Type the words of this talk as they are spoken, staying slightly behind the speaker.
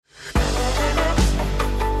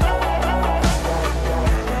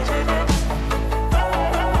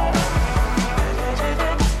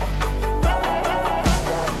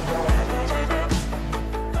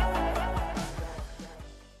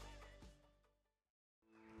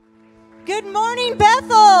Good morning,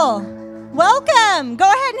 Bethel. Welcome.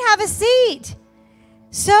 Go ahead and have a seat.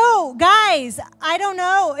 So, guys, I don't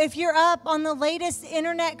know if you're up on the latest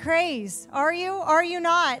internet craze. Are you? Are you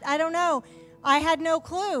not? I don't know. I had no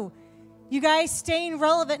clue. You guys, staying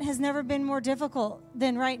relevant has never been more difficult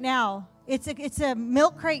than right now. It's a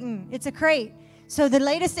milk crate. It's a crate. So the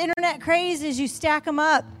latest internet craze is you stack them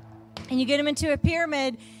up and you get them into a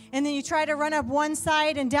pyramid, and then you try to run up one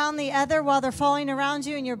side and down the other while they're falling around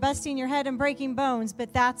you and you're busting your head and breaking bones.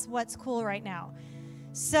 But that's what's cool right now.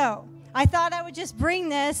 So I thought I would just bring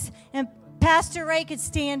this, and Pastor Ray could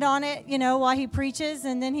stand on it, while he preaches,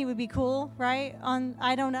 and then he would be cool, right?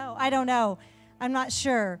 I don't know. I'm not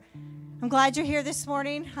sure. I'm glad you're here this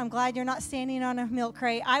morning. I'm glad you're not standing on a milk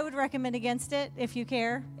crate. I would recommend against it if you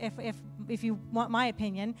care, if you want my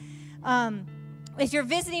opinion. If you're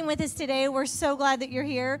visiting with us today, we're so glad that you're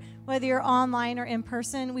here, whether you're online or in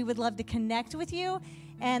person. We would love to connect with you,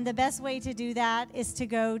 and the best way to do that is to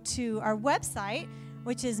go to our website,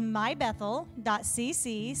 which is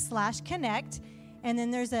mybethel.cc/connect, and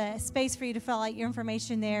then there's a space for you to fill out your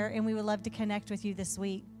information there, and we would love to connect with you this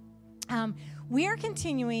week. We are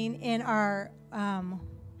continuing in our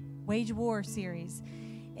Wage War series,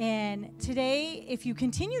 and today, if you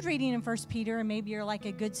continued reading in 1 Peter, and maybe you're like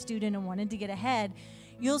a good student and wanted to get ahead,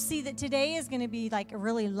 you'll see that today is going to be like a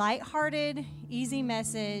really lighthearted, easy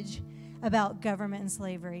message about government and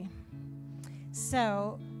slavery.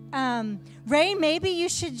 So, Ray, maybe you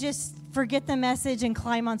should just forget the message and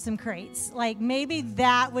climb on some crates. Like, maybe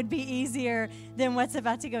that would be easier than what's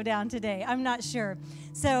about to go down today. I'm not sure.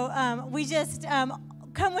 So we just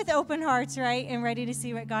come with open hearts, right, and ready to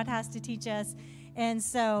see what God has to teach us. And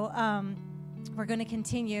so we're going to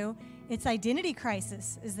continue. It's Identity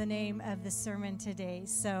Crisis is the name of the sermon today.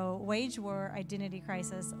 So Wage War, Identity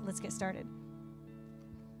Crisis. Let's get started.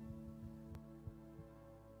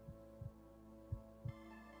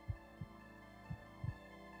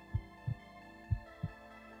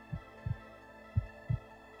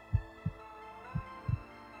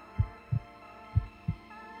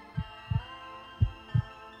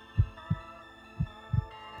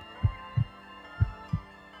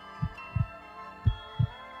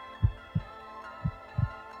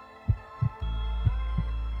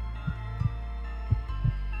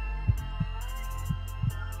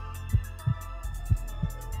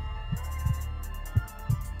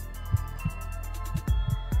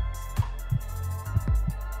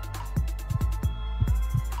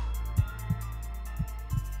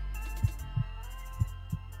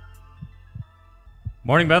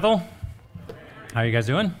 Morning, Bethel. How are you guys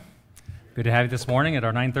doing? Good to have you this morning at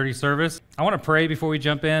our 9:30 service. I want to pray before we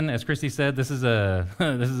jump in. As Christy said, this is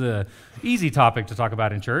a easy topic to talk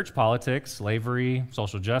about in church: politics, slavery,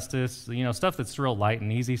 social justice. Stuff that's real light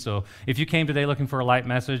and easy. So if you came today looking for a light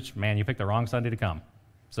message, man, you picked the wrong Sunday to come.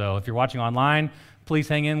 So if you're watching online, please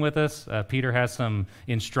hang in with us. Peter has some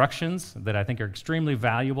instructions that I think are extremely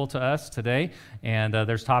valuable to us today, and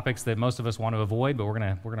there's topics that most of us want to avoid, but we're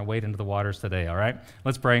gonna wade into the waters today. All right,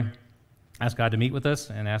 let's pray. Ask God to meet with us,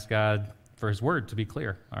 and ask God for His Word to be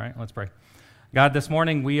clear. All right, let's pray. God, this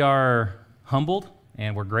morning we are humbled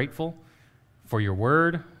and we're grateful for Your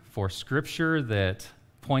Word, for Scripture that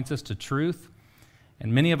points us to truth.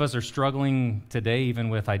 And many of us are struggling today even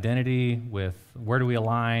with identity, with where do we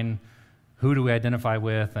align, who do we identify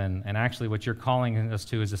with, and actually what You're calling us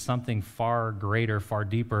to is something far greater, far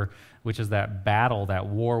deeper, which is that battle, that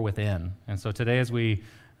war within. And so today as we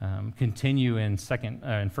continue in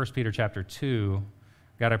 1 Peter chapter 2,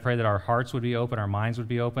 God, I pray that our hearts would be open, our minds would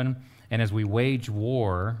be open, and as we wage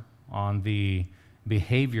war on the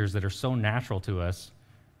behaviors that are so natural to us,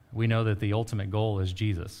 we know that the ultimate goal is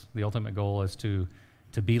Jesus. The ultimate goal is to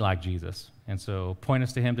be like Jesus. And so point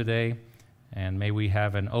us to Him today, and may we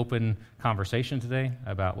have an open conversation today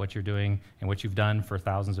about what You're doing and what You've done for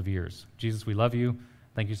thousands of years. Jesus, we love You.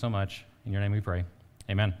 Thank You so much. In Your name we pray.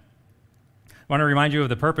 Amen. I want to remind you of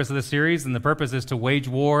the purpose of this series, and the purpose is to wage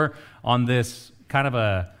war on this kind of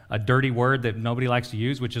a dirty word that nobody likes to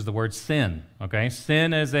use, which is the word sin, okay?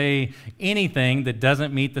 Sin is anything that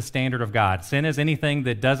doesn't meet the standard of God. Sin is anything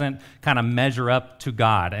that doesn't kind of measure up to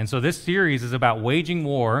God. And so this series is about waging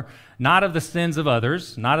war, not of the sins of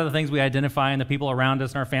others, not of the things we identify in the people around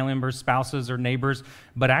us and our family members, spouses, or neighbors,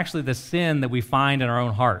 but actually the sin that we find in our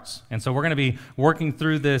own hearts. And so we're going to be working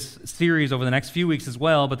through this series over the next few weeks as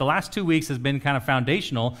well, but the last 2 weeks has been kind of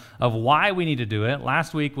foundational of why we need to do it.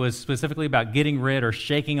 Last week was specifically about getting rid or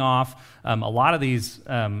shaking off a lot of these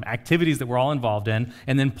activities that we're all involved in.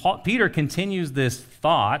 And then Peter continues this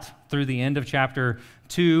thought through the end of chapter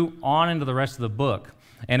 2 on into the rest of the book.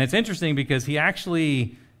 And it's interesting because he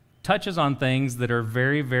actually touches on things that are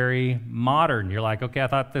very, very modern. You're like, okay, I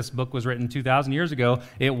thought this book was written 2,000 years ago.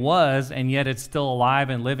 It was, and yet it's still alive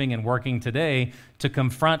and living and working today to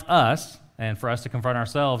confront us and for us to confront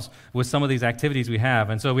ourselves with some of these activities we have.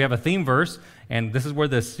 And so we have a theme verse, and this is where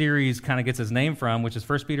the series kind of gets its name from, which is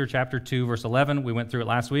 1 Peter chapter 2, verse 11. We went through it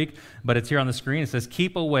last week, but it's here on the screen. It says,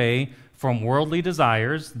 keep away from worldly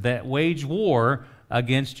desires that wage war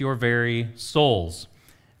against your very souls.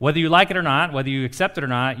 Whether you like it or not, whether you accept it or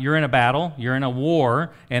not, you're in a battle, you're in a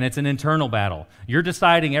war, and it's an internal battle. You're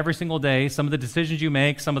deciding every single day some of the decisions you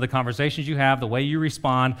make, some of the conversations you have, the way you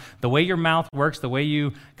respond, the way your mouth works, the way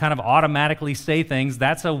you kind of automatically say things.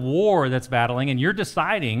 That's a war that's battling, and you're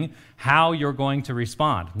deciding how you're going to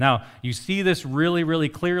respond. Now, you see this really, really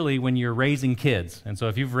clearly when you're raising kids. And so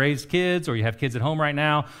if you've raised kids or you have kids at home right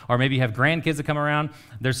now, or maybe you have grandkids that come around,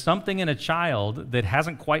 there's something in a child that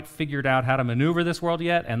hasn't quite figured out how to maneuver this world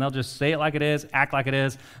yet, and they'll just say it like it is, act like it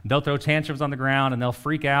is. They'll throw tantrums on the ground, and they'll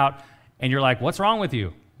freak out, and you're like, what's wrong with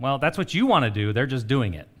you? Well, that's what you want to do. They're just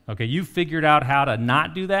doing it. Okay, you figured out how to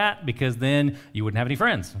not do that because then you wouldn't have any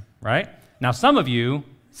friends, right? Now, some of you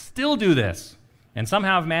still do this and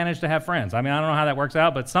somehow have managed to have friends. I mean, I don't know how that works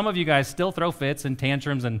out, but some of you guys still throw fits and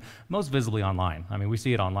tantrums, and most visibly online. I mean, we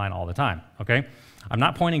see it online all the time, okay? I'm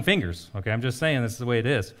not pointing fingers, okay? I'm just saying this is the way it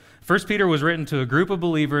is. 1 Peter was written to a group of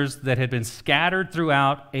believers that had been scattered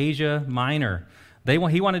throughout Asia Minor.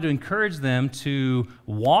 He wanted to encourage them to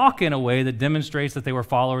walk in a way that demonstrates that they were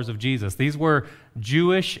followers of Jesus. These were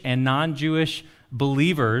Jewish and non-Jewish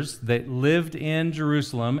believers that lived in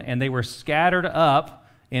Jerusalem, and they were scattered up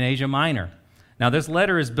in Asia Minor. Now, this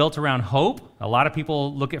letter is built around hope. A lot of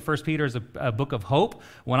people look at 1 Peter as a book of hope.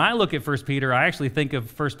 When I look at 1 Peter, I actually think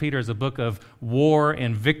of 1 Peter as a book of war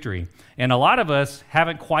and victory. And a lot of us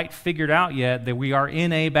haven't quite figured out yet that we are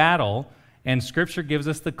in a battle, and Scripture gives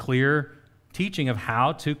us the clear teaching of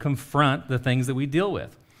how to confront the things that we deal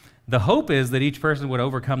with. The hope is that each person would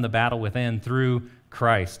overcome the battle within through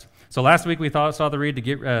Christ. So last week we saw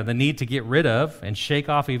the need to get rid of and shake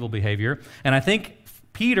off evil behavior, and I think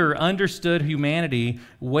Peter understood humanity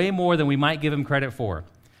way more than we might give him credit for.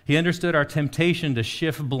 He understood our temptation to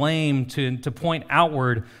shift blame, to point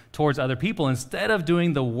outward towards other people instead of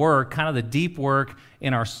doing the work, kind of the deep work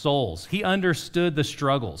in our souls. He understood the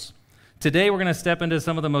struggles. Today we're going to step into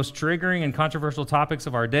some of the most triggering and controversial topics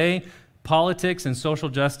of our day, politics and social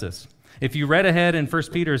justice. If you read ahead in 1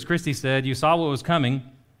 Peter, as Christy said, you saw what was coming: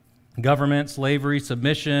 government, slavery,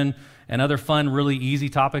 submission, and other fun, really easy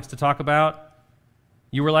topics to talk about.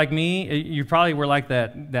 You were like me. You probably were like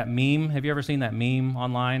that meme. Have you ever seen that meme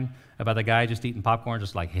online about the guy just eating popcorn,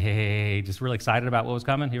 just like, hey, just really excited about what was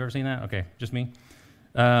coming? Have you ever seen that? Okay, just me.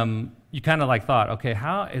 You kind of like thought, okay,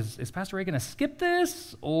 how is Pastor Ray going to skip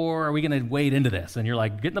this, or are we going to wade into this? And you're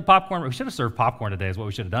like, getting the popcorn. We should have served popcorn today is what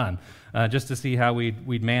we should have done, just to see how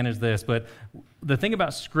we'd manage this. But the thing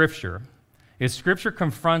about Scripture is Scripture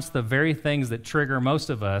confronts the very things that trigger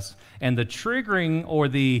most of us, and the triggering or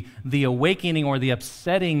the awakening or the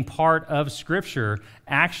upsetting part of Scripture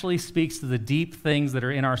actually speaks to the deep things that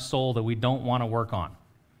are in our soul that we don't want to work on,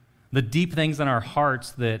 the deep things in our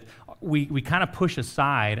hearts that we kind of push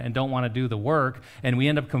aside and don't want to do the work, and we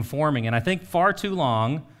end up conforming. And I think far too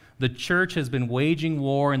long, the church has been waging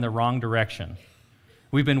war in the wrong direction.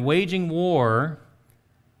 We've been waging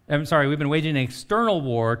an external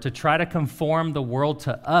war to try to conform the world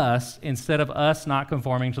to us instead of us not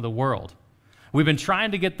conforming to the world. We've been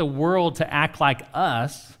trying to get the world to act like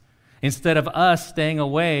us instead of us staying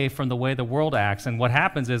away from the way the world acts. And what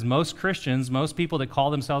happens is most Christians, most people that call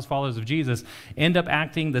themselves followers of Jesus, end up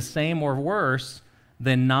acting the same or worse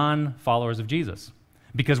than non-followers of Jesus,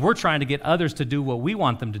 because we're trying to get others to do what we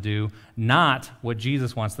want them to do, not what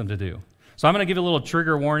Jesus wants them to do. So I'm going to give you a little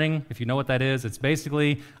trigger warning. If you know what that is, it's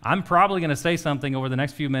basically, I'm probably going to say something over the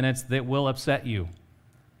next few minutes that will upset you.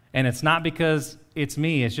 And it's not because it's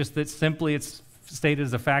me. It's just that simply it's stated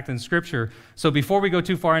as a fact in Scripture. So before we go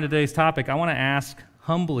too far into today's topic, I want to ask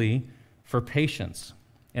humbly for patience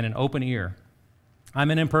and an open ear.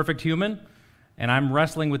 I'm an imperfect human, and I'm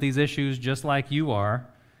wrestling with these issues just like you are.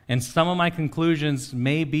 And some of my conclusions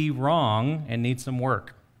may be wrong and need some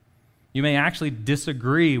work. You may actually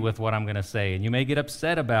disagree with what I'm going to say, and you may get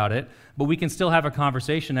upset about it, but we can still have a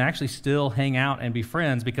conversation and actually still hang out and be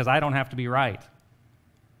friends because I don't have to be right.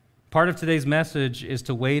 Part of today's message is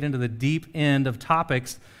to wade into the deep end of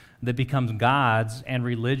topics that becomes gods and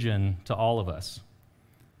religion to all of us.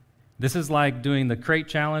 This is like doing the crate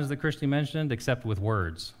challenge that Christy mentioned, except with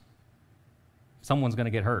words. Someone's going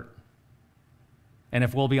to get hurt. And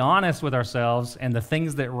if we'll be honest with ourselves and the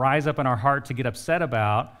things that rise up in our heart to get upset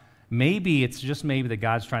about, maybe it's just maybe that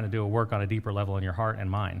God's trying to do a work on a deeper level in your heart and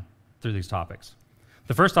mine. through these topics.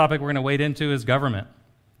 The first topic we're going to wade into is government.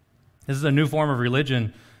 This is a new form of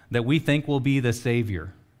religion that we think will be the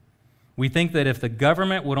savior. We think that if the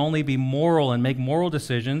government would only be moral and make moral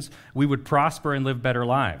decisions, we would prosper and live better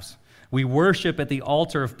lives. We worship at the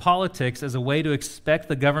altar of politics as a way to expect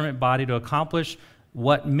the government body to accomplish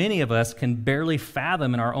what many of us can barely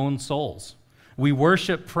fathom in our own souls. We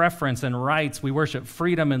worship preference and rights. We worship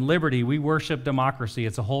freedom and liberty. We worship democracy.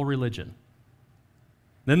 It's a whole religion.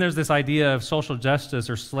 Then there's this idea of social justice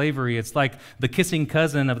or slavery. It's like the kissing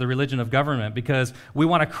cousin of the religion of government, because we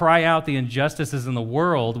want to cry out the injustices in the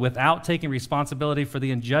world without taking responsibility for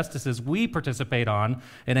the injustices we participate on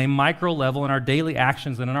in a micro level in our daily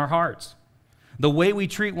actions and in our hearts. The way we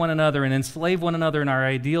treat one another and enslave one another in our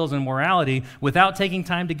ideals and morality without taking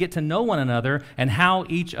time to get to know one another and how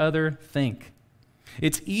each other think.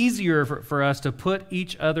 It's easier for us to put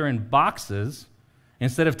each other in boxes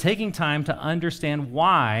instead of taking time to understand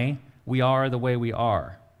why we are the way we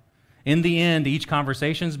are. In the end, each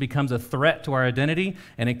conversation becomes a threat to our identity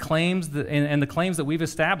and the claims that we've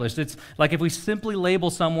established. It's like if we simply label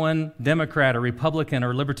someone Democrat or Republican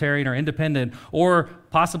or Libertarian or Independent or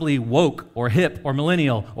possibly woke or hip or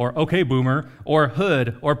millennial or okay boomer or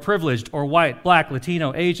hood or privileged or white, black,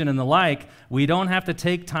 Latino, Asian, and the like, we don't have to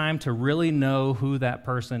take time to really know who that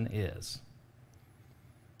person is.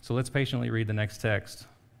 So let's patiently read the next text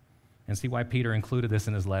and see why Peter included this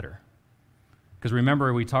in his letter. Because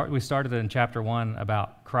remember, we started in chapter 1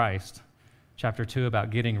 about Christ, chapter 2 about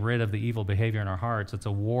getting rid of the evil behavior in our hearts. It's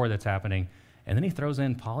a war that's happening. And then he throws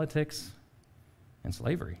in politics and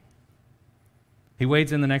slavery. He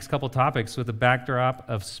wades in the next couple topics with a backdrop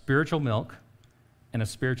of spiritual milk and a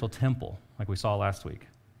spiritual temple, like we saw last week.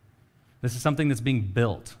 This is something that's being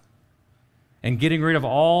built. And getting rid of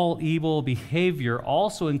all evil behavior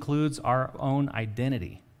also includes our own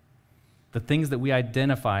identity, the things that we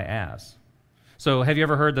identify as. So have you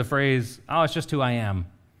ever heard the phrase, oh, it's just who I am?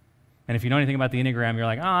 And if you know anything about the Enneagram, you're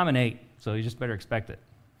like, oh, I'm an 8, so you just better expect it.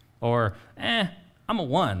 Or, I'm a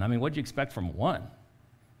 1. I mean, what'd you expect from a 1?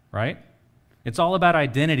 Right? It's all about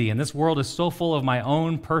identity, and this world is so full of my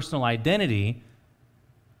own personal identity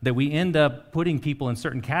that we end up putting people in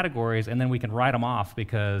certain categories, and then we can write them off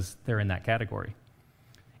because they're in that category.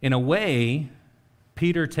 In a way,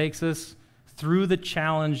 Peter takes us through the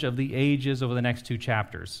challenge of the ages over the next 2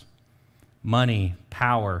 chapters. Money,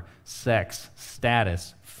 power, sex,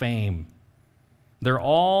 status, fame. They're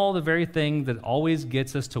all the very thing that always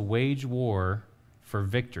gets us to wage war for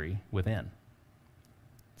victory within.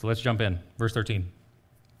 So let's jump in. Verse 13.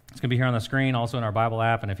 It's going to be here on the screen, also in our Bible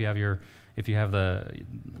app, and if you have the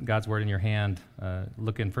God's Word in your hand,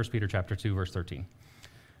 look in 1 Peter chapter 2, verse 13. It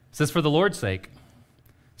says, "For the Lord's sake,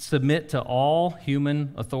 submit to all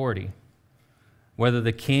human authority, whether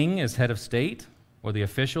the king is head of state or the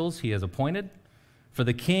officials he has appointed, for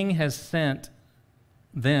the king has sent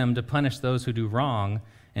them to punish those who do wrong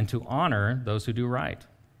and to honor those who do right.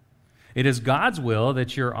 It is God's will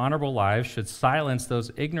that your honorable lives should silence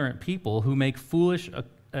those ignorant people who make foolish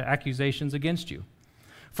accusations against you.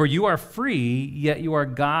 For you are free, yet you are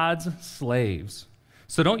God's slaves.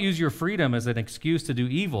 So don't use your freedom as an excuse to do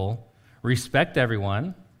evil. Respect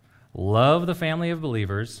everyone, love the family of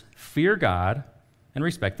believers, fear God, and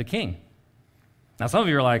respect the king." Now, some of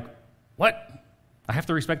you are like, what? I have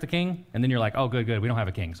to respect the king? And then you're like, oh, good, we don't have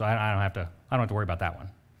a king, so I don't have to worry about that one.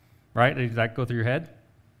 Right? Did that go through your head?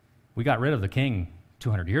 We got rid of the king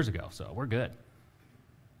 200 years ago, so we're good.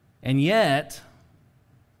 And yet,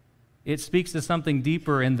 it speaks to something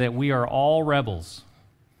deeper in that we are all rebels.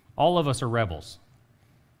 All of us are rebels.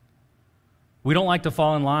 We don't like to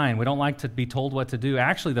fall in line. We don't like to be told what to do.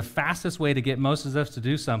 Actually, the fastest way to get most of us to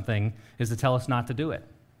do something is to tell us not to do it.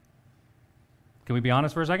 Can we be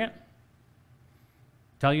honest for a second?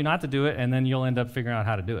 Tell you not to do it, and then you'll end up figuring out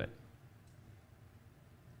how to do it.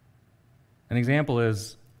 An example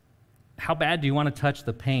is, how bad do you want to touch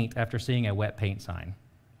the paint after seeing a wet paint sign?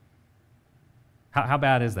 How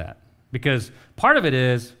bad is that? Because part of it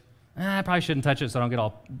is, I probably shouldn't touch it so I don't get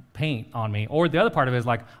all paint on me. Or the other part of it is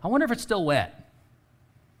like, I wonder if it's still wet.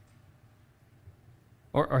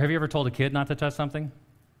 Or have you ever told a kid not to touch something?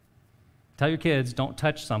 Tell your kids, don't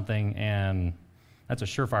touch something, and that's a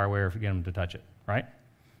surefire way of getting them to touch it, right?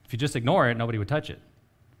 If you just ignore it, nobody would touch it.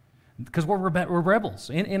 Because we're rebels.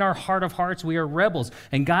 In our heart of hearts, we are rebels.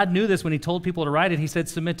 And God knew this when he told people to write it. He said,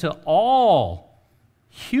 submit to all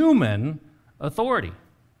human authority.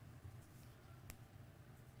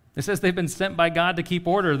 It says they've been sent by God to keep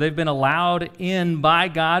order. They've been allowed in by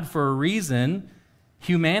God for a reason.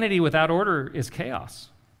 Humanity without order is chaos.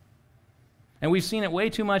 And we've seen it way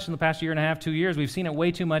too much in the past year and a half, 2 years. We've seen it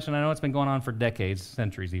way too much, and I know it's been going on for decades,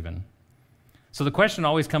 centuries even. So the question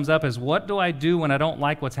always comes up is, what do I do when I don't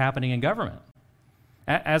like what's happening in government?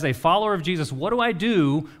 As a follower of Jesus, what do I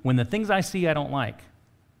do when the things I see I don't like?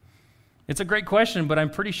 It's a great question, but I'm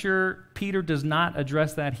pretty sure Peter does not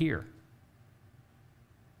address that here.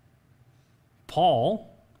 Paul,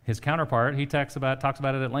 his counterpart, he talks about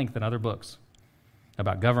it at length in other books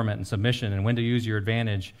about government and submission and when to use your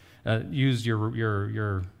advantage, use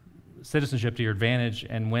your citizenship to your advantage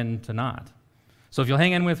and when to not. So if you'll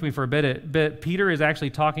hang in with me for a bit, Peter is actually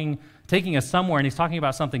taking us somewhere, and he's talking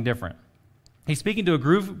about something different. He's speaking to a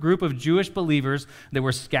group of Jewish believers that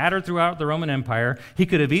were scattered throughout the Roman Empire. He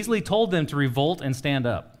could have easily told them to revolt and stand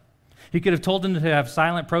up. He could have told them to have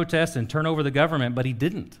silent protests and turn over the government, but he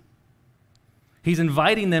didn't. He's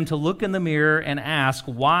inviting them to look in the mirror and ask,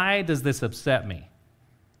 why does this upset me?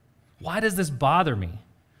 Why does this bother me?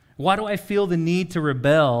 Why do I feel the need to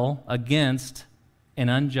rebel against an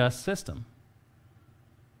unjust system?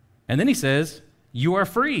 And then he says, you are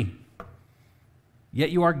free, yet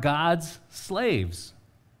you are God's slaves.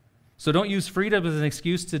 So don't use freedom as an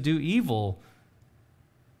excuse to do evil.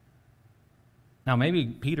 Now, maybe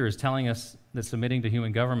Peter is telling us that submitting to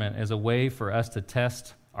human government is a way for us to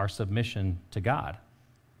test our submission to God.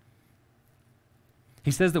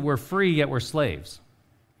 He says that we're free, yet we're slaves.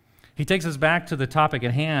 He takes us back to the topic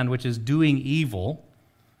at hand, which is doing evil.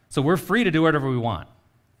 So we're free to do whatever we want.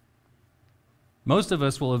 Most of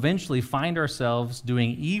us will eventually find ourselves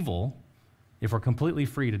doing evil if we're completely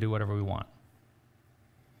free to do whatever we want.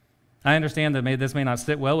 I understand that this may not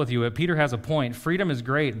sit well with you, but Peter has a point. Freedom is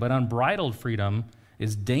great, but unbridled freedom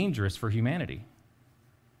is dangerous for humanity.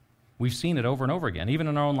 We've seen it over and over again, even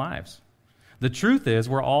in our own lives. The truth is,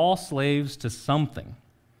 we're all slaves to something.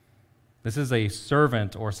 This is a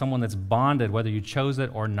servant or someone that's bonded, whether you chose it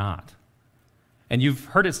or not. And you've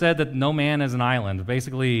heard it said that no man is an island.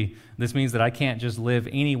 Basically, this means that I can't just live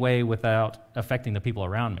any way without affecting the people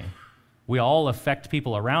around me. We all affect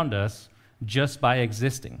people around us just by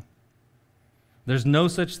existing. There's no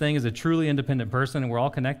such thing as a truly independent person, and we're all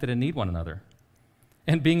connected and need one another.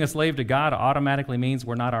 And being a slave to God automatically means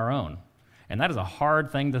we're not our own. And that is a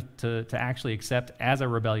hard thing to actually accept as a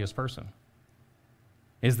rebellious person,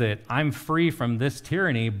 is that I'm free from this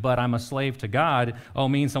tyranny, but I'm a slave to God. Oh,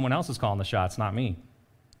 means someone else is calling the shots, not me.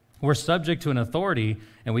 We're subject to an authority,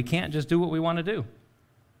 and we can't just do what we want to do.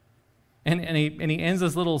 And he ends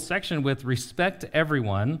this little section with respect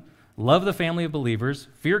everyone, love the family of believers,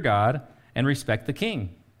 fear God, and respect the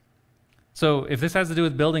king. So if this has to do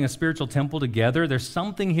with building a spiritual temple together, there's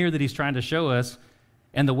something here that he's trying to show us,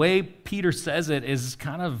 and the way Peter says it is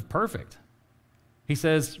kind of perfect. He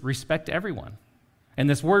says, respect everyone. And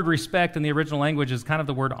this word respect in the original language is kind of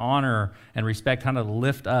the word honor and respect, kind of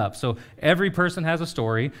lift up. So every person has a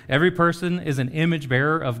story. Every person is an image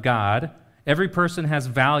bearer of God. Every person has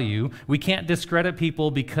value. We can't discredit people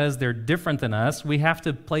because they're different than us. We have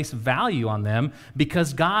to place value on them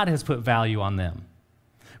because God has put value on them.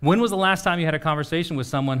 When was the last time you had a conversation with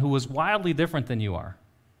someone who was wildly different than you are?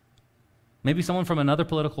 Maybe someone from another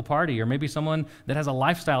political party, or maybe someone that has a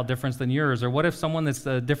lifestyle difference than yours, or what if someone that's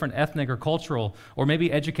a different ethnic or cultural, or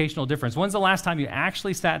maybe educational difference? When's the last time you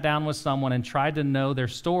actually sat down with someone and tried to know their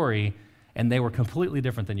story and they were completely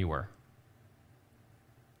different than you were?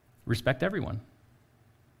 Respect everyone.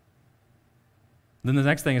 Then the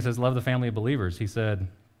next thing it says, love the family of believers. He said,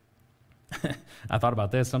 I thought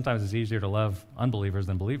about this. Sometimes it's easier to love unbelievers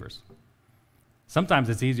than believers. Sometimes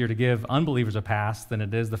it's easier to give unbelievers a pass than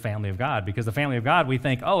it is the family of God, because the family of God, we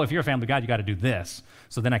think, oh, if you're a family of God, you got to do this,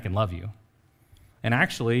 so then I can love you. And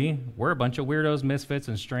actually, we're a bunch of weirdos, misfits,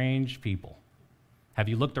 and strange people. Have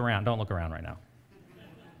you looked around? Don't look around right now.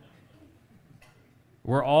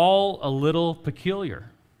 We're all a little peculiar.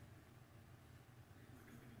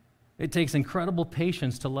 It takes incredible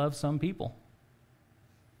patience to love some people.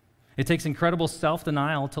 It takes incredible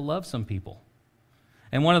self-denial to love some people.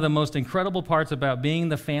 And one of the most incredible parts about being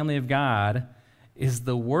the family of God is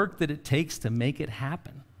the work that it takes to make it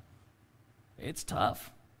happen. It's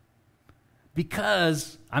tough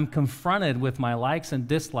because I'm confronted with my likes and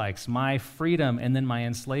dislikes, my freedom, and then my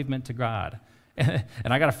enslavement to God. And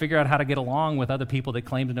I got to figure out how to get along with other people that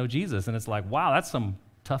claim to know Jesus. And it's like, wow, that's some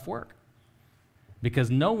tough work.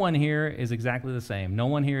 Because no one here is exactly the same. No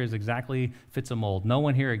one here is exactly fits a mold. No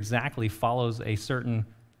one here exactly follows a certain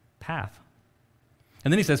path.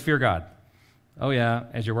 And then he says, fear God. Oh yeah,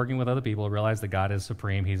 as you're working with other people, realize that God is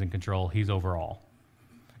supreme, he's in control, he's over all.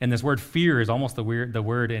 And this word fear is almost the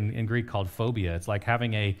word in Greek called phobia. It's like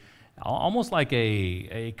having almost like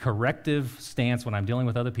a corrective stance when I'm dealing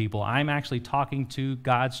with other people. I'm actually talking to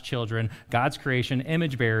God's children, God's creation,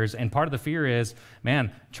 image bearers, and part of the fear is,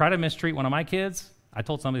 man, try to mistreat one of my kids. I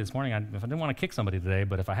told somebody this morning, if I didn't want to kick somebody today,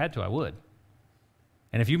 but if I had to, I would.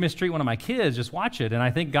 And if you mistreat one of my kids, just watch it. And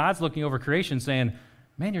I think God's looking over creation saying,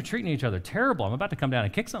 man, you're treating each other terrible. I'm about to come down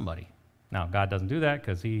and kick somebody. Now, God doesn't do that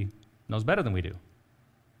because he knows better than we do.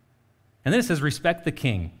 And then it says, respect the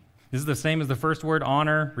king. This is the same as the first word,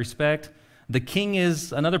 honor, respect. The king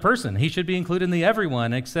is another person. He should be included in the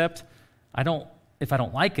everyone, except if I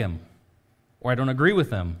don't like him or I don't agree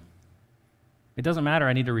with him. It doesn't matter.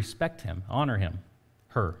 I need to respect him, honor him,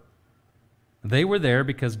 her. They were there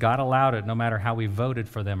because God allowed it, no matter how we voted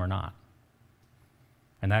for them or not.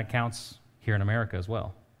 And that counts here in America as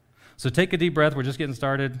well. So take a deep breath. We're just getting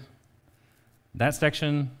started. That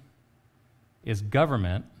section is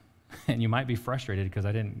government, and you might be frustrated because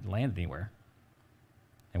I didn't land anywhere.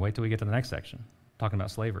 And wait till we get to the next section, talking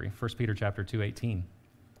about slavery. 1 Peter chapter 2:18. It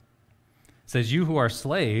says, you who are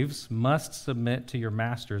slaves must submit to your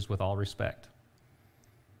masters with all respect.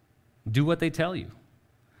 Do what they tell you.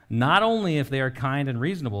 Not only if they are kind and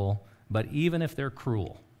reasonable, but even if they're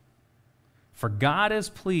cruel. For God is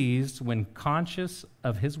pleased when, conscious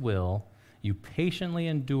of his will, you patiently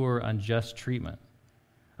endure unjust treatment.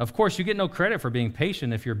 Of course, you get no credit for being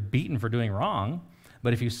patient if you're beaten for doing wrong,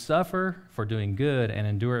 but if you suffer for doing good and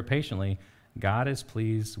endure it patiently, God is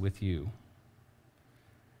pleased with you.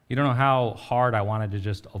 You don't know how hard I wanted to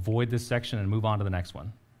just avoid this section and move on to the next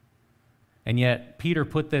one. And yet, Peter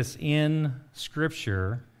put this in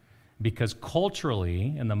Scripture because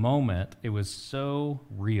culturally, in the moment, it was so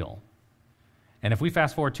real. And if we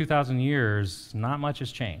fast forward 2,000 years, not much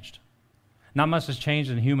has changed. Not much has changed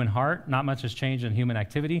in the human heart. Not much has changed in human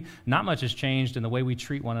activity. Not much has changed in the way we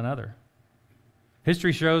treat one another.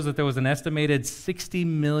 History shows that there was an estimated 60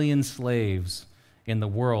 million slaves in the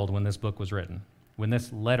world when this book was written, when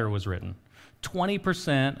this letter was written.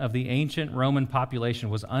 20% of the ancient Roman population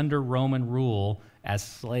was under Roman rule as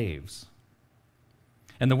slaves.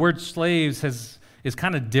 And the word slaves is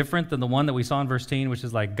kind of different than the one that we saw in verse 10, which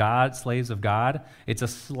is like God, slaves of God. It's a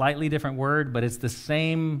slightly different word, but it's the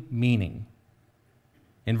same meaning.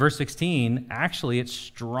 In verse 16, actually, it's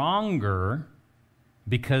stronger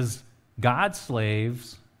because God's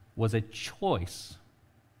slaves was a choice.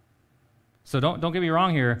 So don't get me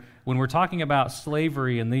wrong here. When we're talking about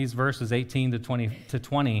slavery in these verses 18 to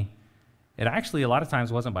 20, it actually a lot of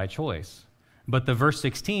times wasn't by choice. But the verse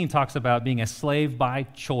 16 talks about being a slave by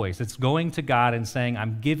choice. It's going to God and saying,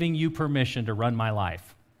 I'm giving you permission to run my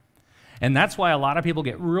life. And that's why a lot of people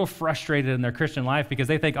get real frustrated in their Christian life because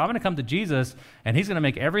they think, I'm going to come to Jesus and he's going to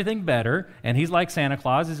make everything better. And he's like Santa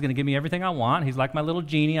Claus. He's going to give me everything I want. He's like my little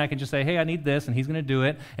genie. I can just say, hey, I need this, and he's going to do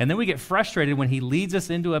it. And then we get frustrated when he leads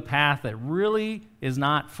us into a path that really is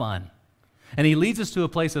not fun. And he leads us to a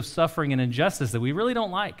place of suffering and injustice that we really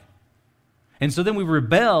don't like. And so then we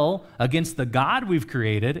rebel against the God we've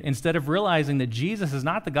created instead of realizing that Jesus is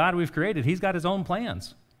not the God we've created. He's got his own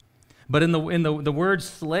plans. But in the word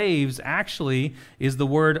slaves actually is the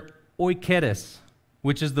word oiketes,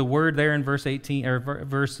 which is the word there in verse 18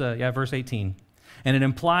 verse 18. And it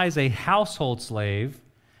implies a household slave,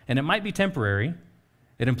 and it might be temporary.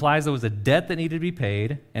 It implies there was a debt that needed to be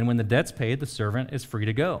paid, and when the debt's paid, the servant is free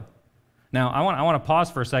to go. Now, I want to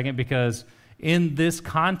pause for a second because in this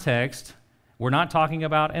context, we're not talking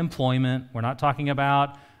about employment. We're not talking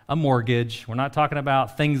about a mortgage. We're not talking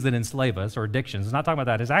about things that enslave us or addictions. It's not talking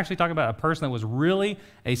about that. It's actually talking about a person that was really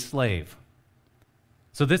a slave.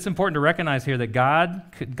 So this is important to recognize here that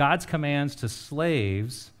God's commands to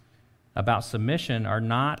slaves about submission are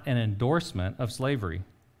not an endorsement of slavery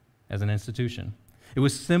as an institution. It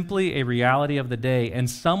was simply a reality of the day. And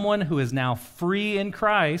someone who is now free in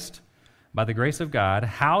Christ, by the grace of God,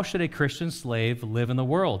 how should a Christian slave live in the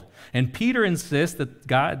world? And Peter insists that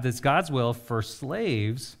God's will for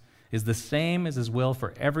slaves is the same as his will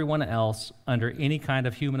for everyone else under any kind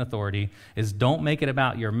of human authority, is don't make it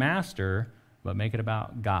about your master, but make it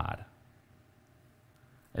about God.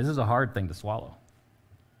 This is a hard thing to swallow.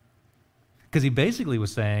 Because he basically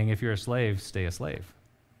was saying, if you're a slave, stay a slave.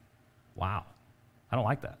 Wow. I don't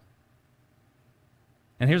like that.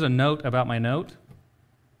 And here's a note about my note.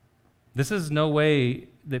 This is no way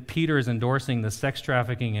that Peter is endorsing the sex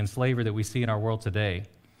trafficking and slavery that we see in our world today.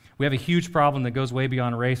 We have a huge problem that goes way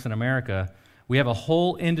beyond race in America. We have a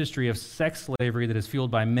whole industry of sex slavery that is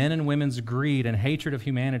fueled by men and women's greed and hatred of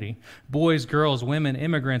humanity. Boys, girls, women,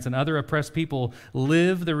 immigrants, and other oppressed people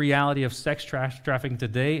live the reality of sex trafficking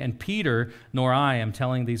today, and Peter nor I am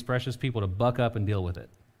telling these precious people to buck up and deal with it.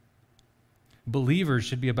 Believers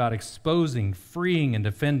should be about exposing, freeing, and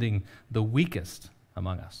defending the weakest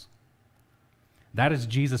among us. That is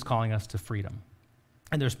Jesus calling us to freedom.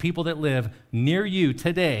 And there's people that live near you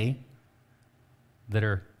today that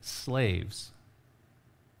are slaves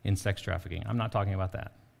in sex trafficking. I'm not talking about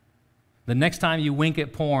that. The next time you wink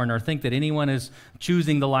at porn or think that anyone is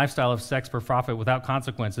choosing the lifestyle of sex for profit without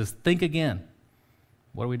consequences, think again.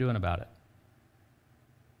 What are we doing about it?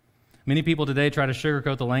 Many people today try to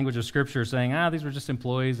sugarcoat the language of Scripture, saying, these were just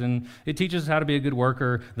employees, and it teaches us how to be a good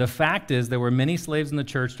worker. The fact is there were many slaves in the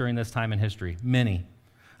church during this time in history, many.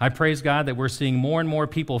 I praise God that we're seeing more and more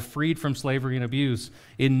people freed from slavery and abuse.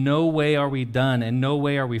 In no way are we done. In no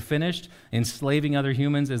way are we finished. Enslaving other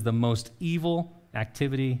humans is the most evil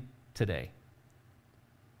activity today.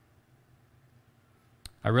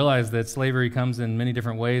 I realized that slavery comes in many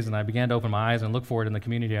different ways, and I began to open my eyes and look for it in the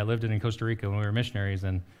community I lived in Costa Rica when we were missionaries.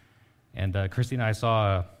 And Christy and I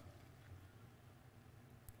saw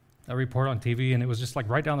a report on TV, and it was just like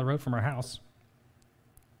right down the road from our house.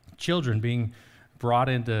 Children being brought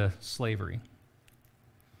into slavery.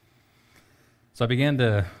 So I began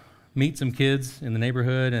to meet some kids in the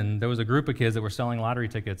neighborhood, and there was a group of kids that were selling lottery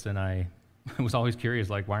tickets, and I was always curious,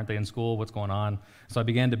 like, why aren't they in school? What's going on? So I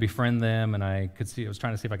began to befriend them, and I was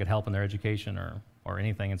trying to see if I could help in their education or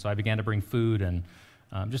anything. And so I began to bring food and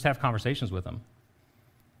just have conversations with them.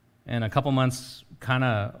 And a couple months kind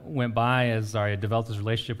of went by as I developed this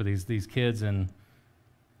relationship with these kids, and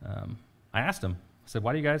I asked them, I said,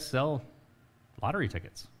 why do you guys sell lottery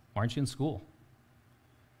tickets? Why aren't you in school?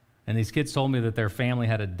 And these kids told me that their family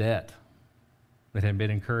had a debt that had been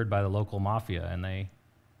incurred by the local mafia, and they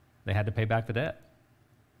had to pay back the debt.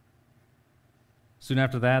 Soon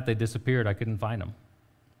after that, they disappeared. I couldn't find them.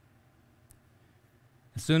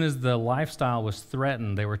 As soon as the lifestyle was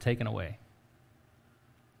threatened, they were taken away.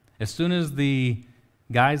 As soon as the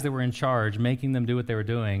guys that were in charge, making them do what they were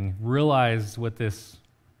doing, realized what this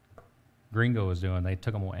gringo was doing, they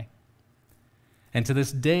took them away. And to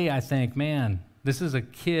this day, I think, man, this is a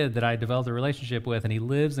kid that I developed a relationship with, and he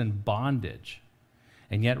lives in bondage.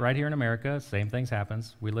 And yet, right here in America, same things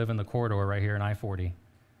happens. We live in the corridor right here in I-40,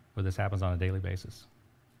 where this happens on a daily basis.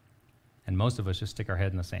 And most of us just stick our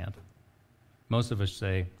head in the sand. Most of us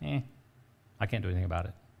say, I can't do anything about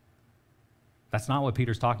it. That's not what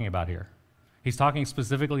Peter's talking about here. He's talking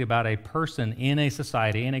specifically about a person in a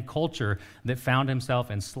society, in a culture that found himself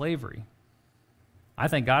in slavery. I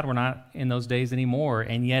thank God we're not in those days anymore,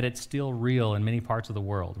 and yet it's still real in many parts of the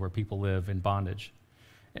world where people live in bondage.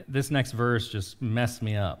 This next verse just messed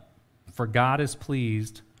me up. For God is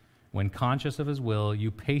pleased when, conscious of his will,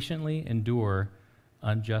 you patiently endure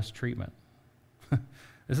unjust treatment.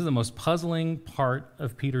 This is the most puzzling part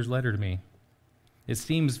of Peter's letter to me. It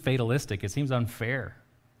seems fatalistic. It seems unfair.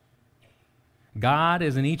 God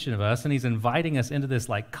is in each of us, and he's inviting us into this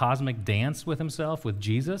like cosmic dance with himself, with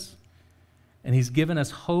Jesus. And he's given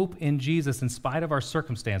us hope in Jesus in spite of our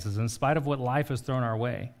circumstances, in spite of what life has thrown our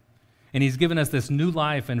way. And he's given us this new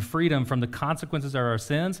life and freedom from the consequences of our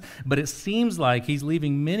sins, but it seems like he's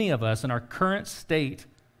leaving many of us in our current state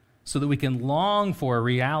so that we can long for a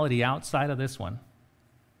reality outside of this one.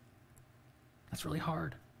 That's really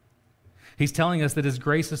hard. He's telling us that his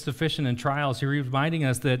grace is sufficient in trials. He's reminding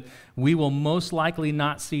us that we will most likely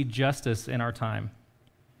not see justice in our time.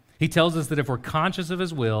 He tells us that if we're conscious of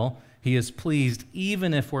his will, he is pleased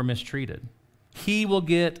even if we're mistreated. He will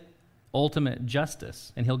get ultimate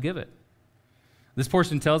justice, and he'll give it. This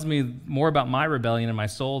portion tells me more about my rebellion in my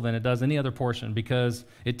soul than it does any other portion, because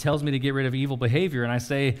it tells me to get rid of evil behavior, and I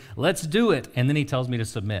say, let's do it, and then he tells me to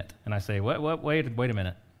submit. And I say, wait a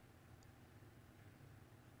minute.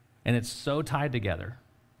 And it's so tied together,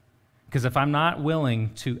 because if I'm not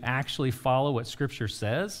willing to actually follow what Scripture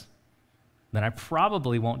says, then I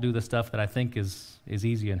probably won't do the stuff that I think is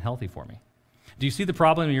easy and healthy for me. Do you see the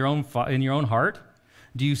problem in your own heart?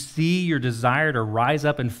 Do you see your desire to rise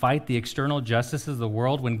up and fight the external justices of the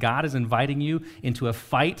world when God is inviting you into a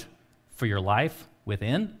fight for your life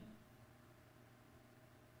within?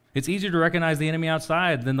 It's easier to recognize the enemy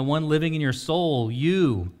outside than the one living in your soul,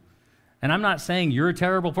 you. And I'm not saying you're a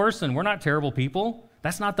terrible person. We're not terrible people.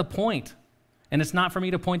 That's not the point. And it's not for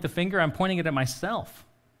me to point the finger. I'm pointing it at myself.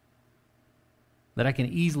 That I can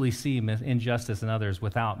easily see injustice in others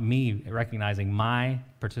without me recognizing my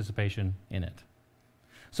participation in it.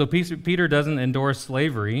 So Peter doesn't endorse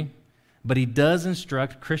slavery, but he does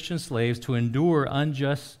instruct Christian slaves to endure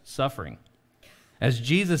unjust suffering. As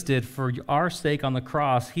Jesus did for our sake on the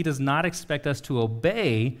cross, he does not expect us to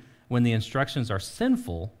obey when the instructions are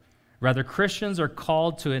sinful. Rather, Christians are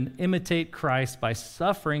called to imitate Christ by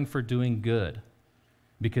suffering for doing good,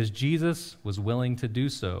 because Jesus was willing to do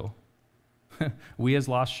so We as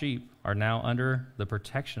lost sheep are now under the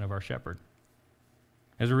protection of our shepherd.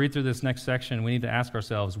 As we read through this next section, we need to ask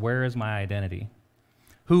ourselves, where is my identity?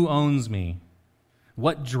 Who owns me?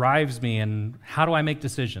 What drives me, and how do I make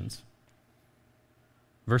decisions?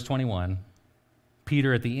 Verse 21,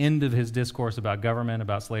 Peter, at the end of his discourse about government,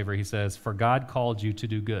 about slavery, he says, "For God called you to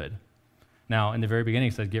do good." Now, in the very beginning,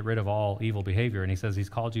 he said, get rid of all evil behavior, and he says he's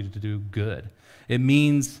called you to do good. It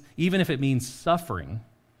means, even if it means suffering,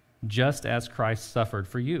 just as Christ suffered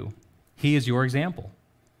for you. He is your example,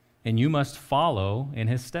 and you must follow in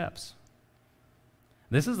his steps.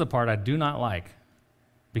 This is the part I do not like,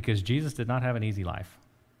 because Jesus did not have an easy life.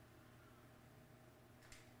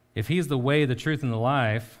 If he's the way, the truth, and the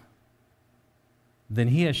life, then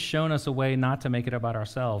he has shown us a way not to make it about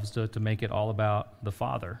ourselves, to make it all about the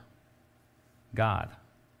Father, God.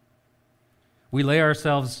 We lay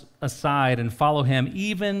ourselves aside and follow him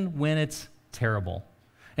even when it's terrible,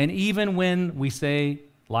 and even when we say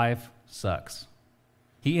life sucks.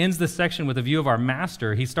 He ends this section with a view of our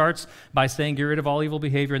master. He starts by saying, get rid of all evil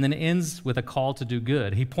behavior, and then ends with a call to do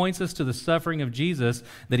good. He points us to the suffering of Jesus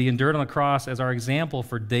that he endured on the cross as our example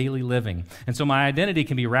for daily living. And so my identity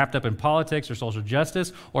can be wrapped up in politics or social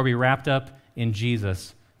justice, or be wrapped up in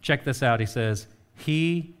Jesus. Check this out. He says,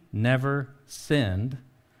 he never sinned,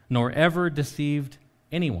 nor ever deceived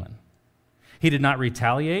anyone. He did not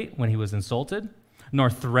retaliate when he was insulted,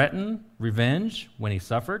 nor threaten revenge when he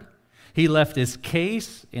suffered. He left his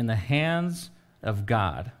case in the hands of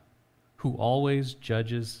God, who always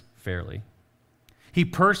judges fairly. He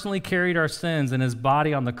personally carried our sins in his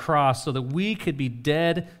body on the cross so that we could be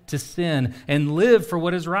dead to sin and live for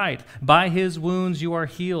what is right. By his wounds you are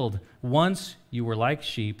healed. Once you were like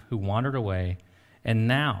sheep who wandered away, and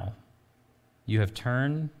now you have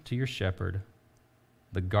turned to your shepherd,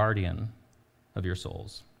 the guardian of your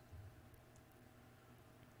souls.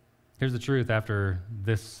 Here's the truth after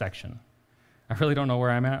this section. I really don't know where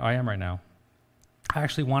I am right now. I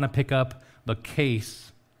actually want to pick up the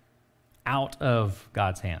case out of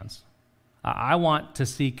God's hands. I want to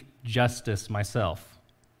seek justice myself.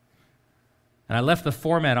 And I left the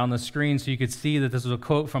format on the screen so you could see that this was a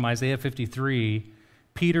quote from Isaiah 53.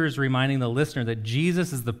 Peter is reminding the listener that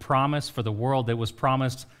Jesus is the promise for the world that was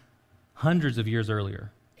promised hundreds of years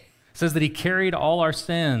earlier. It says that he carried all our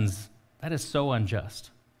sins. That is so unjust.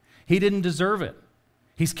 He didn't deserve it.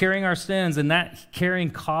 He's carrying our sins, and that carrying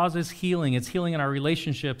causes healing. It's healing in our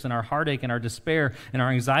relationships, and our heartache, and our despair, and our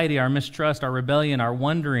anxiety, our mistrust, our rebellion, our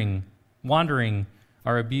wandering,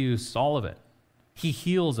 our abuse, all of it. He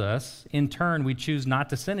heals us. In turn, we choose not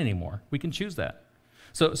to sin anymore. We can choose that.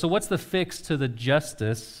 So what's the fix to the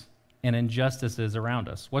justice and injustices around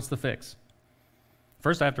us? What's the fix?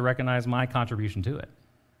 First, I have to recognize my contribution to it.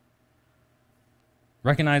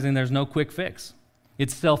 Recognizing there's no quick fix.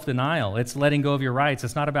 It's self-denial. It's letting go of your rights.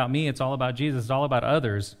 It's not about me. It's all about Jesus. It's all about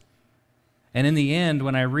others. And in the end,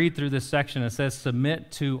 when I read through this section, it says,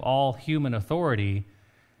 submit to all human authority.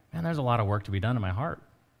 Man, there's a lot of work to be done in my heart,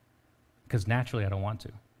 because naturally I don't want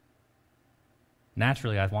to.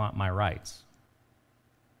 Naturally, I want my rights.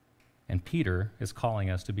 And Peter is calling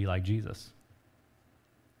us to be like Jesus.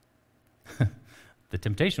 The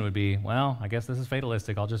temptation would be, well, I guess this is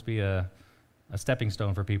fatalistic. I'll just be a stepping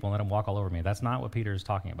stone for people and let them walk all over me. That's not what Peter is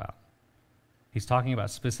talking about. He's talking about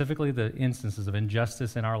specifically the instances of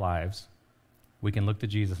injustice in our lives. We can look to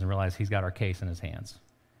Jesus and realize he's got our case in his hands,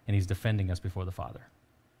 and he's defending us before the Father.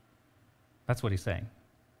 That's what he's saying.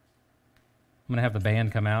 I'm going to have the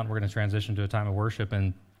band come out. We're going to transition to a time of worship,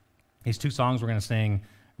 and these two songs we're going to sing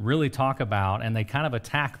really talk about, and they kind of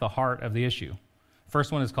attack the heart of the issue.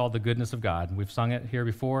 First one is called The Goodness of God. We've sung it here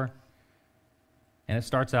before. And it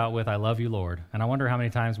starts out with, I love you, Lord. And I wonder how many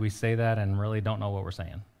times we say that and really don't know what we're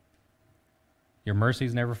saying. Your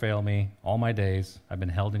mercies never fail me. All my days I've been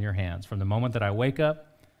held in your hands. From the moment that I wake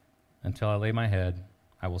up until I lay my head,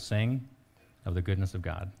 I will sing of the goodness of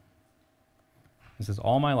God. It says,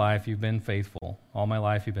 all my life you've been faithful. All my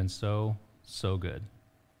life you've been so, so good.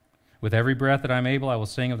 With every breath that I'm able, I will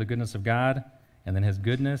sing of the goodness of God, and then his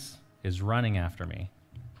goodness is running after me.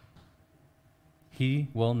 He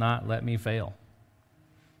will not let me fail.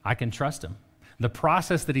 I can trust him. The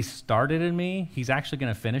process that he started in me, he's actually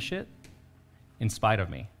going to finish it in spite of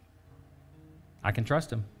me. I can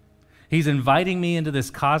trust him. He's inviting me into this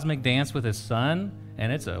cosmic dance with his son,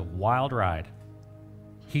 and it's a wild ride.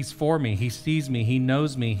 He's for me. He sees me. He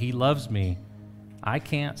knows me. He loves me. I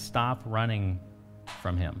can't stop running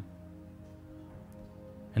from him.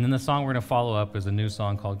 And then the song we're going to follow up is a new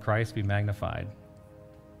song called Christ Be Magnified.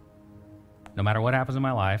 No matter what happens in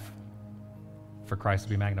my life, for Christ to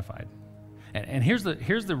be magnified. And here's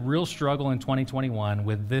the real struggle in 2021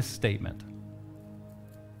 with this statement.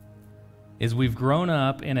 is we've grown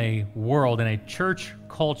up in a world, in a church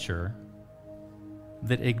culture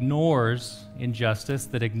that ignores injustice,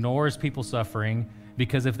 that ignores people suffering,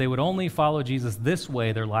 because if they would only follow Jesus this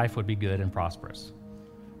way, their life would be good and prosperous.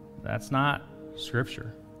 That's not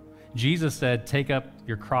Scripture. Jesus said, take up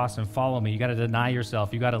your cross and follow me. You got to deny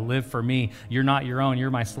yourself. You got to live for me. You're not your own. You're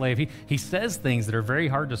my slave. He says things that are very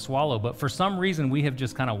hard to swallow, but for some reason, we have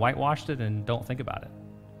just kind of whitewashed it and don't think about it.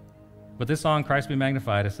 But this song, Christ Be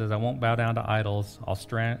Magnified, it says, I won't bow down to idols. I'll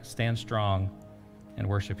stand strong and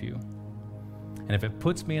worship you. And if it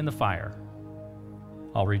puts me in the fire,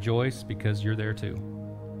 I'll rejoice because you're there too.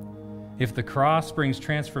 If the cross brings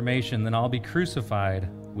transformation, then I'll be crucified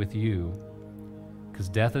with you, because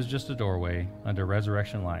death is just a doorway unto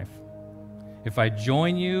resurrection life. If I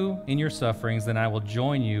join you in your sufferings, then I will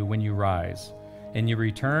join you when you rise. And you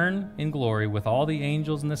return in glory with all the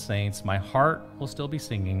angels and the saints. My heart will still be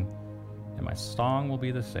singing, and my song will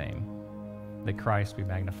be the same, that Christ be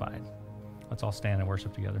magnified. Let's all stand and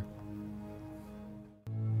worship together.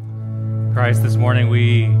 Christ, this morning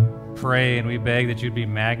we pray and we beg that you'd be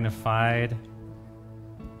magnified.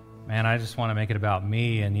 Man, I just want to make it about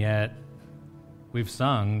me, and yet we've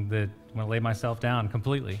sung that I'm going to lay myself down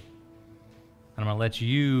completely. And I'm going to let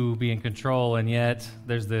you be in control, and yet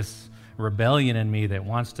there's this rebellion in me that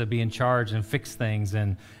wants to be in charge and fix things,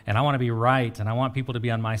 and I want to be right, and I want people to be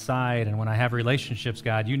on my side. And when I have relationships,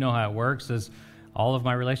 God, you know how it works, is all of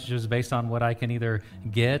my relationships based on what I can either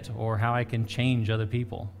get or how I can change other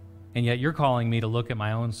people. And yet you're calling me to look at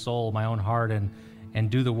my own soul, my own heart, and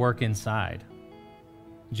do the work inside.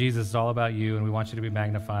 Jesus, it's all about you, and we want you to be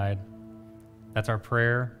magnified. That's our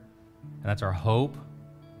prayer, and that's our hope.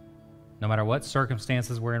 No matter what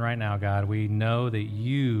circumstances we're in right now, God, we know that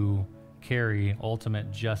you carry ultimate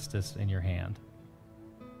justice in your hand.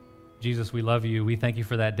 Jesus, we love you. We thank you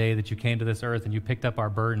for that day that you came to this earth and you picked up our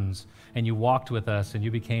burdens and you walked with us and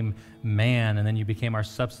you became man, and then you became our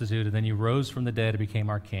substitute, and then you rose from the dead and became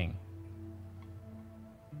our king.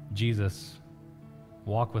 Jesus,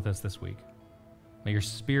 walk with us this week. May your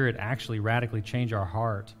Spirit actually radically change our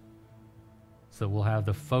heart so that we'll have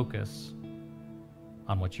the focus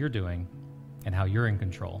on what you're doing and how you're in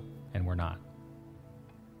control and we're not.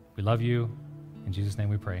 We love you. In Jesus' name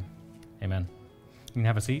we pray. Amen. You can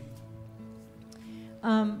have a seat.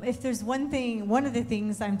 If there's one of the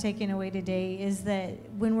things I'm taking away today is that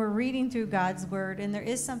when we're reading through God's Word and there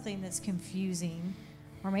is something that's confusing,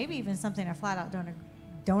 or maybe even something I flat out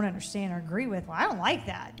don't understand or agree with, well, I don't like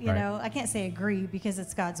that. You know, I can't say agree because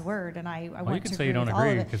it's God's Word, and I want to agree with all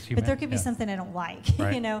of it. But there could be something I don't like,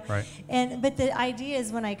 right, you know. Right. But the idea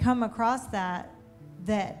is when I come across that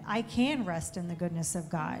I can rest in the goodness of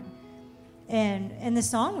God. And the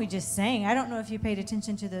song we just sang, I don't know if you paid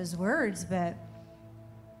attention to those words, but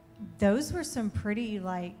those were some pretty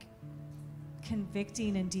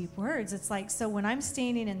convicting and deep words. It's like, so when I'm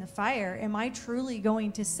standing in the fire, am I truly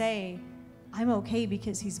going to say, I'm okay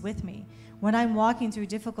because he's with me? When I'm walking through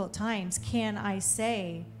difficult times, can I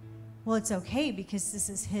say, well, it's okay because this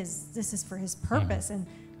is for his purpose? And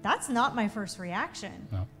that's not my first reaction.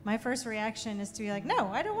 No. My first reaction is to be like, no,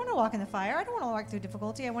 I don't want to walk in the fire. I don't want to walk through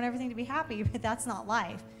difficulty. I want everything to be happy, but that's not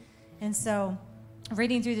life. And so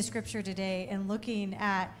reading through the scripture today and looking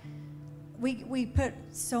at, we put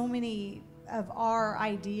so many of our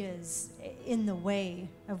ideas in the way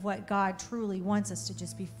of what God truly wants us to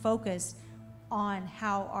just be focused on.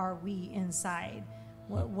 How are we inside?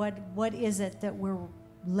 What is it that we're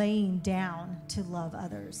laying down to love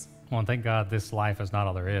others? Well, and thank God this life is not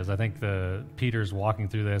all there is. I think Peter's walking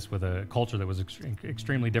through this with a culture that was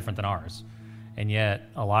extremely different than ours. And yet,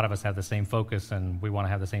 a lot of us have the same focus, and we want to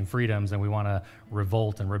have the same freedoms, and we want to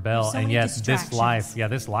revolt and rebel. And yet, this life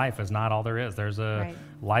is not all there is. There's a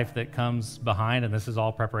life that comes behind, and this is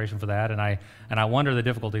all preparation for that. And I wonder the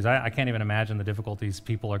difficulties. I can't even imagine the difficulties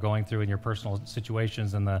people are going through in your personal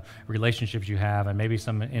situations and the relationships you have, and maybe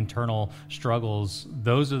some internal struggles.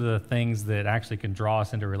 Those are the things that actually can draw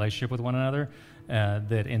us into a relationship with one another.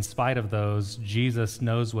 That in spite of those, Jesus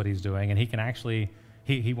knows what he's doing, and he can actually.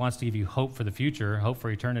 He wants to give you hope for the future, hope for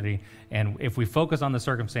eternity. And if we focus on the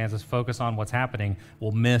circumstances, focus on what's happening,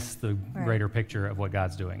 we'll miss the greater picture of what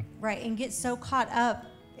God's doing. Right, and get so caught up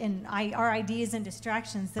in our ideas and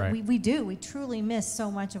distractions that we truly miss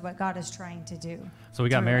so much of what God is trying to do. So we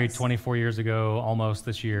got married 24 years ago, almost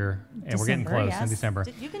this year, and we're getting close in December.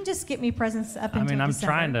 You can just get me presents up until December. I'm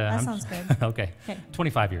trying to. That sounds good. Okay.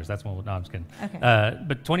 25 years. That's when. No, I'm just kidding. Okay.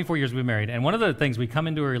 But 24 years we've been married, and one of the things we come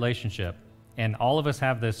into a relationship. And all of us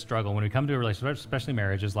have this struggle when we come to a relationship, especially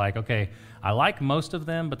marriage, is like, okay, I like most of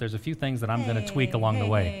them, but there's a few things that I'm going to tweak along the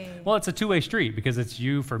way. Well, it's a two-way street because it's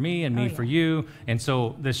you for me and me for you. And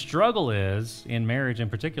so the struggle is, in marriage in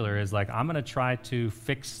particular, is like, I'm going to try to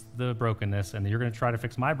fix the brokenness, and you're going to try to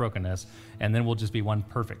fix my brokenness, and then we'll just be one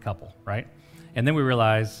perfect couple, right? And then we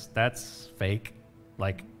realize that's fake.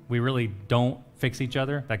 Like, we really don't fix each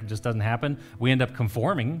other. That just doesn't happen. We end up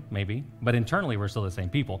conforming, maybe, but internally we're still the same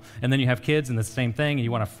people. And then you have kids and the same thing, and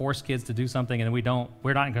you want to force kids to do something, and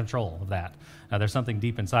we're not in control of that. There's something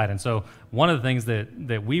deep inside. And so one of the things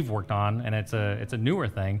that we've worked on, and it's a newer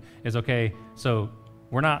thing, is, okay, so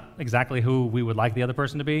we're not exactly who we would like the other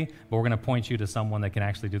person to be, but we're going to point you to someone that can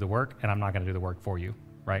actually do the work, and I'm not going to do the work for you,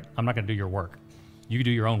 right? I'm not going to do your work. You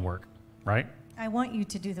do your own work, right? I want you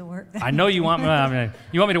to do the work. I know you want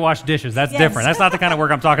you want me to wash dishes. That's different. That's not the kind of work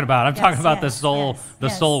I'm talking about. I'm talking about the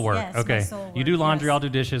soul work. Okay. You do laundry, I'll do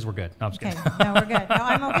dishes. We're good. No, I'm just kidding. No, we're good. No,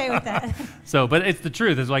 I'm okay with that. So, but it's the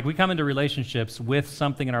truth. It's like we come into relationships with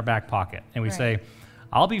something in our back pocket, and we say,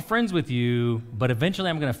 I'll be friends with you, but eventually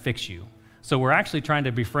I'm going to fix you. So we're actually trying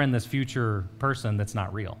to befriend this future person that's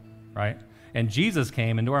not real, right? And Jesus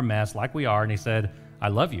came into our mess like we are, and he said, I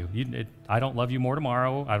love you. I don't love you more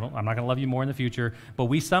tomorrow. I'm not going to love you more in the future. But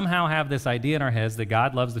we somehow have this idea in our heads that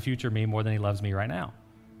God loves the future me more than he loves me right now.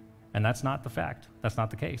 And that's not the fact. That's not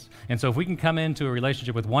the case. And so if we can come into a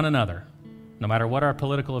relationship with one another, no matter what our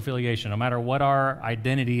political affiliation, no matter what our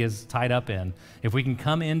identity is tied up in, if we can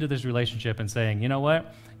come into this relationship and saying, you know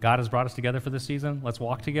what, God has brought us together for this season, let's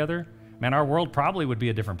walk together, man, our world probably would be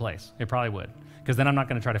a different place. It probably would. Because then I'm not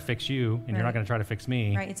going to try to fix you, and you're not going to try to fix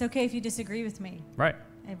me. Right. It's okay if you disagree with me. Right.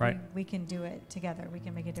 We can do it together. We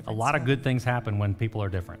can make a difference. A lot of good things happen when people are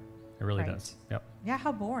different. It really does. Yep. Yeah,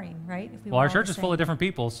 how boring, right? Well, our church is full of different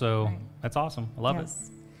people, so that's awesome. I love it.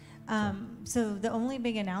 So the only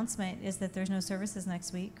big announcement is that there's no services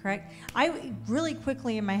next week, correct? I really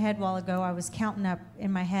quickly in my head a while ago, I was counting up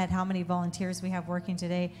in my head how many volunteers we have working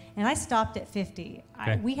today, and I stopped at 50.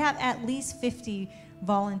 Okay. We have at least 50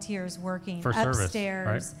 volunteers working for upstairs.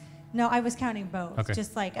 Service, right? No, I was counting both. Okay.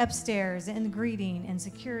 Just like upstairs and greeting and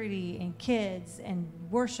security and kids and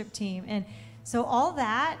worship team. And so all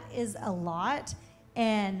that is a lot.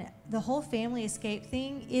 And the whole family escape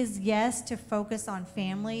thing is, yes, to focus on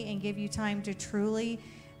family and give you time to truly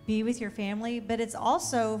be with your family. But it's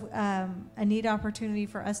also a neat opportunity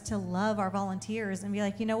for us to love our volunteers and be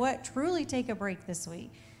like, you know what, truly take a break this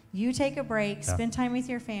week. You take a break, spend time with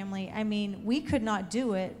your family. I mean, we could not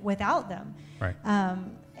do it without them. Right.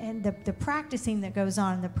 And the practicing that goes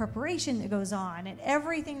on, the preparation that goes on, and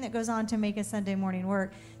everything that goes on to make a Sunday morning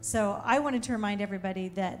work. So I wanted to remind everybody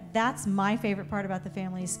that that's my favorite part about the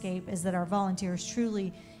Family Escape, is that our volunteers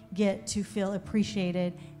truly get to feel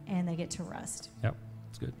appreciated and they get to rest. Yep,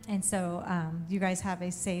 that's good. And so you guys have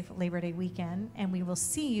a safe Labor Day weekend, and we will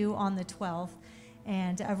see you on the 12th.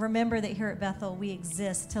 And remember that here at Bethel, we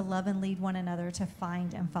exist to love and lead one another to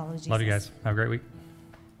find and follow Jesus. Love you guys. Have a great week.